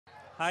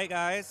Hi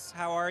guys,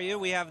 how are you?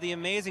 We have the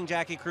amazing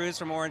Jackie Cruz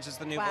from Orange is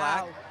the New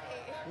Wow.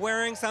 Black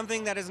wearing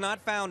something that is not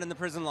found in the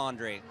prison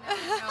laundry.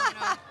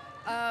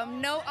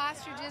 No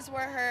ostriches were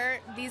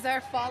hurt. These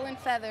are fallen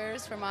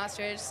feathers from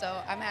ostrich,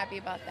 so I'm happy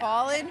about that.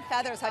 Fallen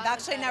feathers. I've Fallen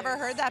actually never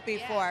feathers. heard that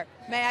before.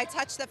 May I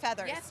touch the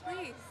feathers? Yes,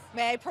 please.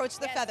 May I approach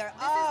the Yes. feather?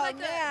 This Oh, is like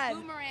man. a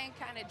boomerang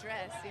kind of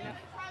dress, you know?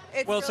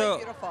 It's Well, really so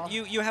beautiful.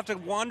 you have to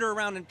wander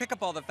around and pick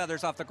up all the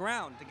feathers off the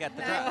ground to get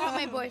the I dress. brought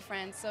my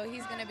boyfriend, so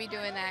he's gonna be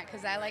doing that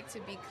because I like to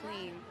be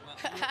clean.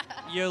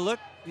 You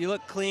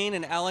look clean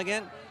and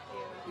elegant.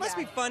 Must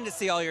Yeah. be fun to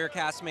see all your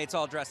castmates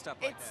all dressed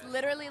up like It's that.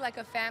 literally like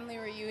a family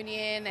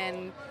reunion,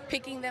 and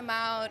picking them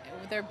out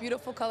with their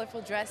beautiful,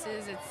 colorful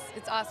dresses.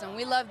 It's awesome.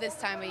 We love this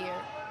time of year.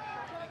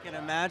 I can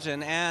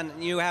imagine.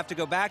 And you have to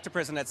go back to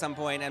prison at some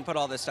point and put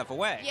all this stuff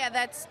away. Yeah,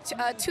 that's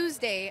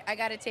Tuesday. I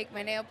got to take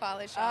my nail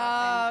polish Oh,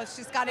 off.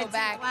 she's got go it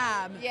back.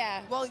 glam.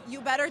 Yeah. Well,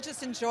 you better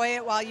just enjoy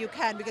it while you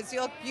can because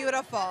you look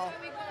beautiful.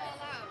 We go all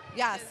out.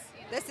 Yes,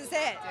 Because, this is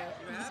it.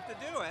 You have to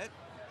do it,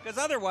 because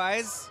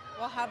otherwise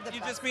We'll have the you'd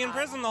best just be in time.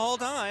 prison the whole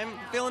time,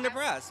 feeling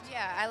depressed.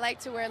 Yeah, I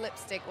like to wear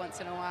lipstick once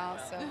in a while,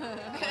 so.